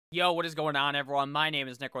Yo, what is going on, everyone? My name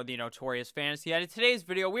is Nick, or the Notorious Fantasy, and in today's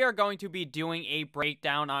video, we are going to be doing a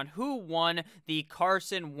breakdown on who won the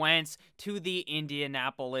Carson Wentz to the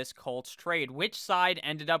Indianapolis Colts trade. Which side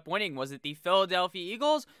ended up winning? Was it the Philadelphia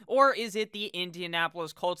Eagles, or is it the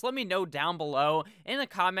Indianapolis Colts? Let me know down below in the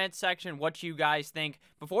comment section what you guys think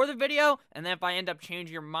before the video, and then if I end up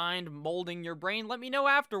changing your mind, molding your brain, let me know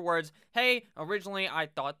afterwards. Hey, originally I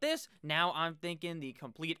thought this, now I'm thinking the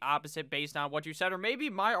complete opposite based on what you said, or maybe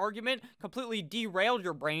my argument completely derailed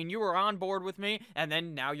your brain. You were on board with me, and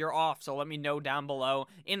then now you're off. So let me know down below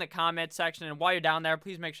in the comment section. And while you're down there,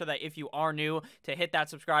 please make sure that if you are new, to hit that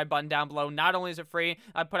subscribe button down below. Not only is it free,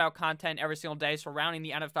 I put out content every single day surrounding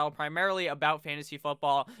the NFL, primarily about fantasy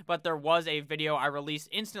football, but there was a video I released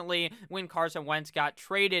instantly when Carson Wentz got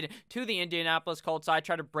traded to the Indianapolis Colts. I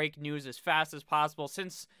try to break news as fast as possible.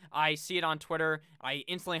 Since I see it on Twitter, I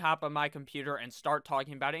instantly hop on my computer and start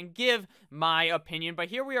talking about it and give my opinion. But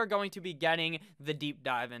here we are going to be getting the deep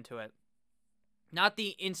dive into it. Not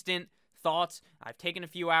the instant thoughts. I've taken a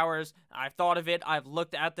few hours. I've thought of it. I've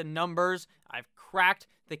looked at the numbers. I've cracked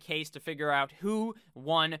the case to figure out who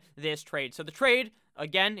won this trade. So the trade,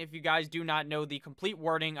 again, if you guys do not know the complete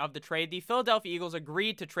wording of the trade, the Philadelphia Eagles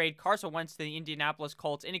agreed to trade Carson Wentz to the Indianapolis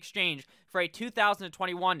Colts in exchange for a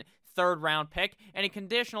 2021 third-round pick and a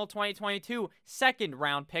conditional 2022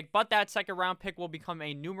 second-round pick, but that second-round pick will become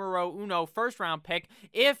a numero uno first-round pick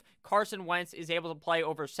if Carson Wentz is able to play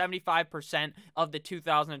over 75% of the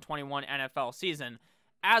 2021 NFL season,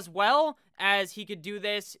 as well as he could do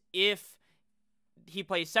this if he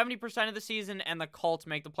plays 70% of the season and the Colts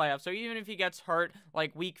make the playoffs. So even if he gets hurt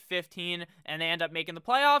like week 15 and they end up making the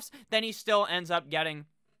playoffs, then he still ends up getting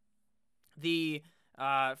the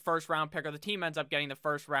first round pick, or the team ends up getting the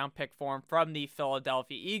first round pick for him from the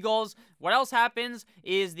Philadelphia Eagles. What else happens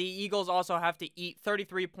is the Eagles also have to eat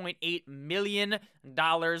 $33.8 million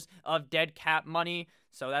of dead cap money.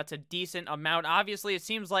 So that's a decent amount. Obviously, it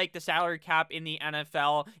seems like the salary cap in the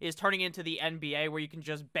NFL is turning into the NBA, where you can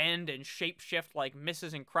just bend and shapeshift like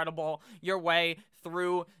Mrs. Incredible your way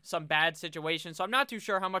through some bad situations. So I'm not too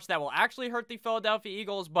sure how much that will actually hurt the Philadelphia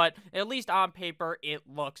Eagles, but at least on paper, it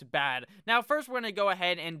looks bad. Now, first, we're going to go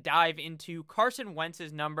ahead and dive into Carson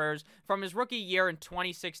Wentz's numbers from his rookie year in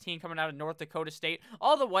 2016, coming out of North Dakota State,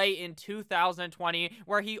 all the way in 2020,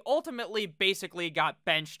 where he ultimately basically got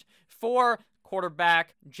benched for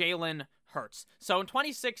quarterback Jalen Hurts. So in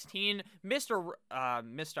 2016, Mr.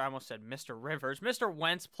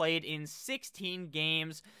 Wentz played in 16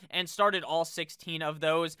 games and started all 16 of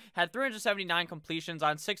those, had 379 completions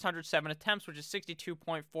on 607 attempts, which is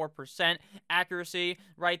 62.4% accuracy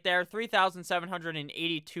right there,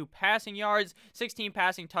 3,782 passing yards, 16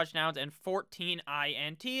 passing touchdowns, and 14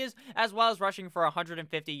 INTs, as well as rushing for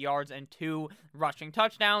 150 yards and 2 rushing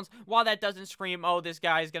touchdowns. While that doesn't scream, oh, this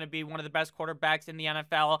guy is going to be one of the best quarterbacks in the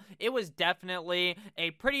NFL, it was definitely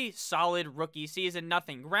a pretty solid rookie season.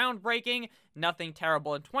 Nothing groundbreaking, nothing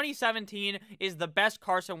terrible. And 2017 is the best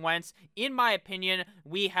Carson Wentz, in my opinion,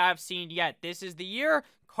 we have seen yet. This is the year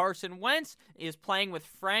Carson Wentz is playing with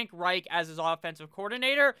Frank Reich as his offensive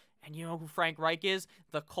coordinator. And you know who Frank Reich is?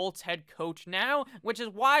 The Colts head coach now, which is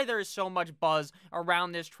why there is so much buzz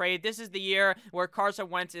around this trade. This is the year where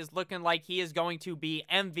Carson Wentz is looking like he is going to be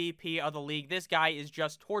MVP of the league. This guy is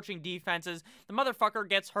just torching defenses. The motherfucker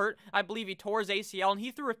gets hurt. I believe he tore his ACL, and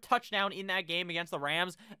he threw a touchdown in that game against the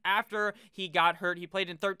Rams after he got hurt. He played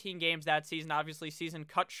in 13 games that season. Obviously, season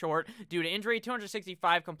cut short due to injury.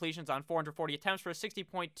 265 completions on 440 attempts for a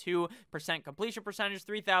 60.2% completion percentage,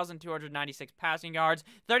 3,296 passing yards,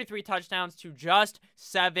 33 touchdowns to just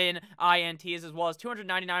 7 INTs, as well as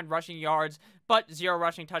 299 rushing yards, but 0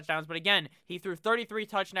 rushing touchdowns. But again, he threw 33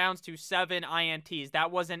 touchdowns to 7 INTs.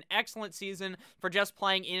 That was an excellent season for just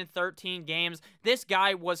playing in 13 games. This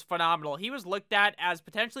guy was phenomenal. He was looked at as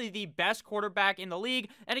potentially the best quarterback in the league,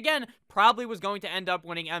 and again, probably was going to end up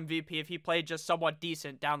winning MVP if he played just somewhat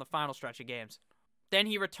decent down the final stretch of games. Then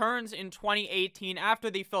he returns in 2018 after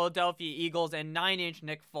the Philadelphia Eagles and 9-inch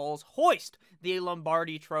Nick Foles hoist the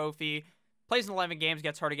Lombardi Trophy. Plays in 11 games,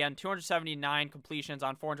 gets hurt again. 279 completions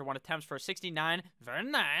on 401 attempts for 69. Very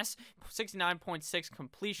nice. 69.6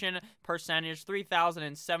 completion percentage,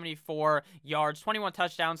 3,074 yards, 21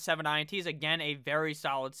 touchdowns, 7 INTs. Again, a very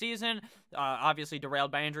solid season. obviously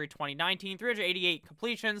derailed by injury. 2019, 388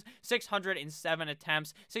 completions, 607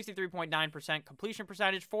 attempts, 63.9% completion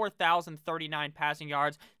percentage, 4,039 passing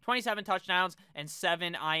yards, 27 touchdowns, and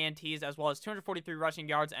 7 INTs, as well as 243 rushing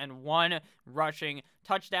yards and 1 rushing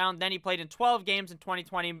touchdown. Then he played in 12 games in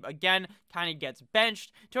 2020. Again, kind of gets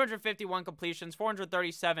benched. 251 completions,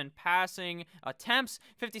 437 passing attempts,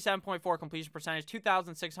 57.4 completion percentage,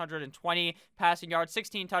 2,620 passing yards,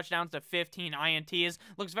 16 touchdowns to 15 INTs.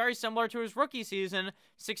 Looks very similar to his rookie season.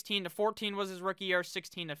 16-14 was his rookie year.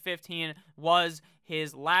 16-15 was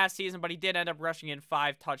his last season, but he did end up rushing in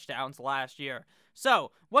 5 touchdowns last year.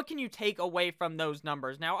 So, what can you take away from those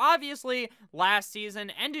numbers? Now, obviously, last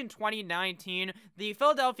season and in 2019, the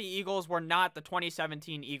Philadelphia Eagles were not the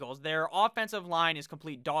 2017 Eagles. Their offensive line is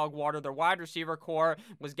complete dog water. Their wide receiver core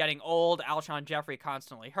was getting old. Alshon Jeffrey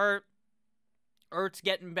constantly hurt. Ertz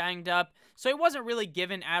getting banged up, so he wasn't really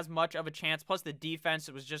given as much of a chance, plus the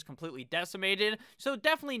defense was just completely decimated, so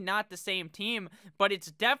definitely not the same team, but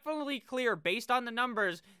it's definitely clear, based on the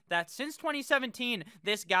numbers, that since 2017,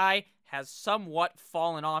 this guy has somewhat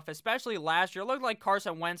fallen off, especially last year. It looked like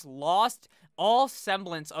Carson Wentz lost all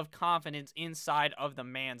semblance of confidence inside of the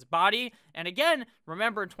man's body. And again,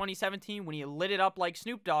 remember in 2017 when he lit it up like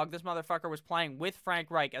Snoop Dogg, this motherfucker was playing with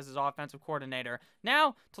Frank Reich as his offensive coordinator.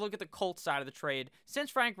 Now, to look at the Colts side of the trade.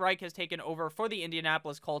 Since Frank Reich has taken over for the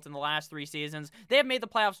Indianapolis Colts in the last 3 seasons, they have made the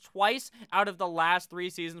playoffs twice out of the last 3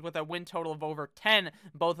 seasons with a win total of over 10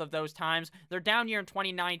 both of those times. Their down year in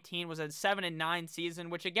 2019 was a 7-9 season,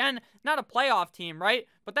 which again, not a playoff team, right?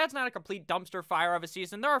 But that's not a complete dumpster fire of a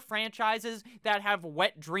season. There are franchises that have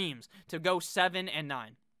wet dreams to go 7-9.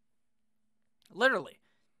 Literally.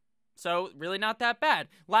 So, really not that bad.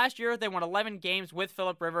 Last year, they won 11 games with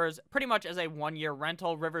Phillip Rivers, pretty much as a one-year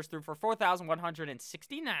rental. Rivers threw for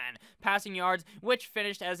 4,169 passing yards, which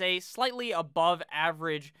finished as a slightly above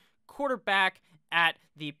average quarterback at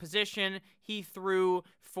the position. He threw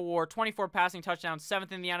for 24 passing touchdowns,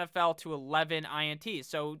 7th in the NFL, to 11 INTs.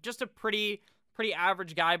 So, just a pretty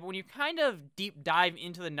average guy, but when you kind of deep dive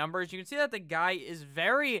into the numbers, you can see that the guy is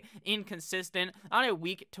very inconsistent on a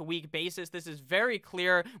week-to-week basis. This is very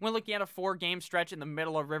clear when looking at a 4-game stretch in the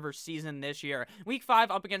middle of Rivers' season this year. Week 5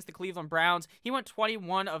 up against the Cleveland Browns, he went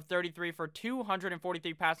 21 of 33 for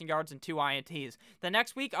 243 passing yards and 2 INTs. The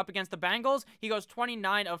next week up against the Bengals, he goes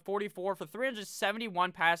 29 of 44 for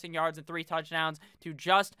 371 passing yards and 3 touchdowns to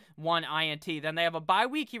just 1 INT. Then they have a bye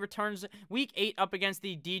week. He returns week 8 up against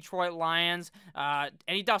the Detroit Lions. And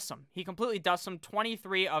he dusts them. He completely dusts them.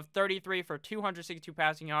 23 of 33 for 262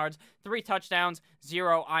 passing yards, 3 touchdowns,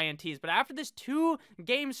 0 INTs. But after this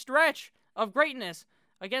 2-game stretch of greatness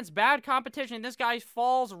against bad competition, this guy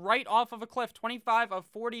falls right off of a cliff. 25 of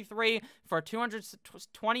 43 for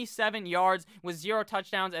 227 yards with 0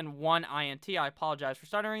 touchdowns and 1 INT. I apologize for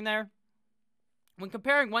stuttering there. When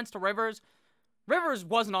comparing Wentz to Rivers, Rivers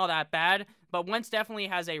wasn't all that bad, but Wentz definitely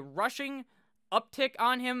has a rushing uptick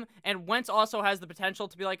on him, and Wentz also has the potential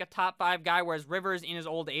to be like a top 5 guy, whereas Rivers in his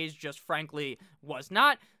old age just frankly was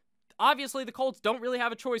not. Obviously, the Colts don't really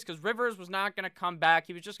have a choice because Rivers was not going to come back.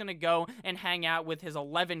 He was just going to go and hang out with his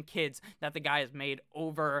 11 kids that the guy has made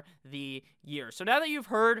over the years. So now that you've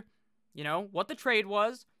heard, what the trade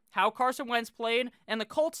was, how Carson Wentz played, and the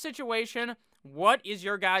Colts situation, what is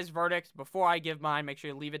your guys' verdict? Before I give mine, make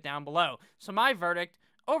sure you leave it down below. So my verdict,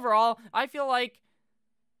 overall, I feel like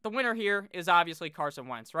the winner here is obviously Carson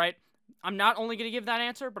Wentz, right? I'm not only going to give that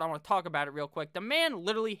answer, but I want to talk about it real quick. The man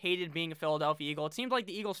literally hated being a Philadelphia Eagle. It seemed like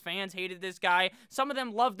the Eagles fans hated this guy. Some of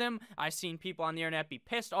them loved him. I've seen people on the internet be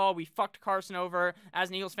pissed. Oh, we fucked Carson over as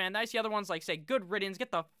an Eagles fan. I see other ones like say, good riddance, get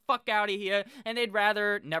the fuck out of here. And they'd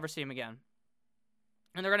rather never see him again.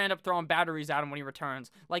 And they're going to end up throwing batteries at him when he returns,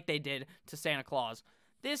 like they did to Santa Claus.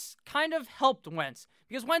 This kind of helped Wentz,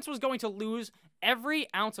 because Wentz was going to lose every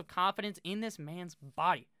ounce of confidence in this man's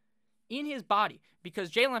body. In his body,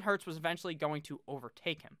 because Jalen Hurts was eventually going to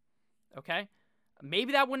overtake him. Okay?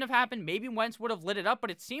 Maybe that wouldn't have happened. Maybe Wentz would have lit it up,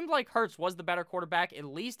 but it seemed like Hurts was the better quarterback, at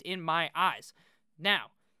least in my eyes. Now,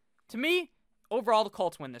 to me, overall, the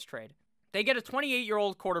Colts win this trade. They get a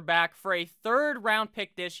 28-year-old quarterback for a 3rd-round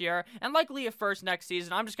pick this year, and likely a 1st next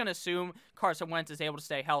season. I'm just going to assume Carson Wentz is able to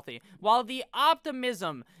stay healthy. While the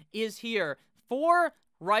optimism is here for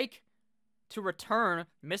Reich to return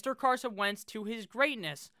Mr. Carson Wentz to his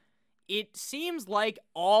greatness, it seems like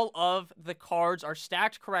all of the cards are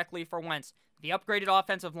stacked correctly for Wentz. The upgraded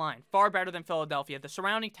offensive line, far better than Philadelphia. The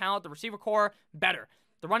surrounding talent, the receiver core, better.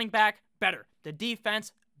 The running back, better. The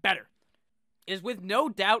defense, better. It is with no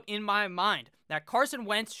doubt in my mind that Carson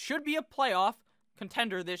Wentz should be a playoff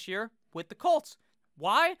contender this year with the Colts.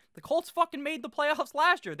 Why? The Colts fucking made the playoffs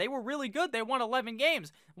last year. They were really good. They won 11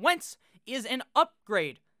 games. Wentz is an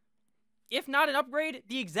upgrade. If not an upgrade,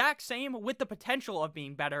 the exact same with the potential of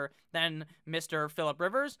being better than Mr. Phillip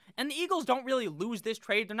Rivers. And the Eagles don't really lose this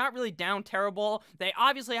trade. They're not really down terrible. They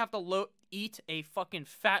obviously have to eat a fucking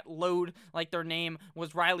fat load like their name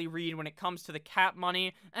was Riley Reid when it comes to the cap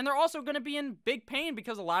money. And they're also going to be in big pain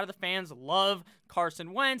because a lot of the fans love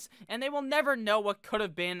Carson Wentz, and they will never know what could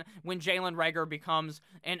have been when Jalen Reagor becomes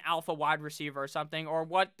an alpha wide receiver or something, or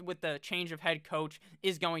what with the change of head coach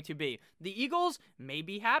is going to be. The Eagles may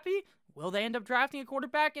be happy. Will they end up drafting a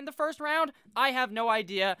quarterback in the first round? I have no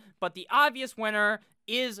idea, but the obvious winner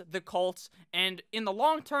is the Colts, and in the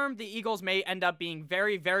long term, the Eagles may end up being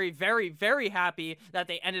very, very, very, very happy that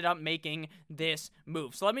they ended up making this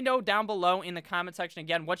move. So let me know down below in the comment section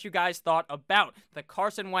again what you guys thought about the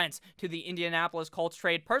Carson Wentz to the Indianapolis Colts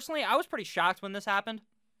trade. Personally, I was pretty shocked when this happened.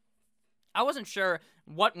 I wasn't sure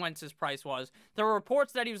what Wentz's price was. There were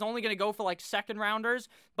reports that he was only going to go for like second rounders,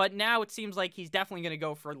 but now it seems like he's definitely going to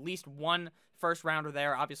go for at least one first rounder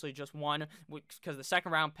there. Obviously just one, because the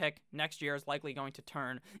second round pick next year is likely going to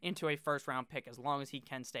turn into a first round pick as long as he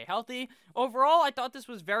can stay healthy. Overall, I thought this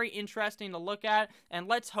was very interesting to look at, and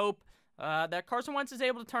let's hope that Carson Wentz is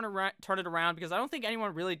able to turn it around, because I don't think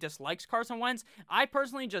anyone really dislikes Carson Wentz. I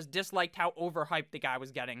personally just disliked how overhyped the guy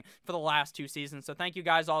was getting for the last 2 seasons. So thank you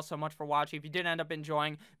guys all so much for watching. If you did end up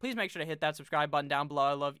enjoying, please make sure to hit that subscribe button down below.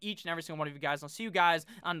 I love each and every single one of you guys. I'll see you guys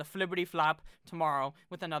on the flippity flop tomorrow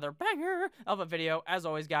with another banger of a video. As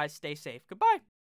always, guys, stay safe. Goodbye.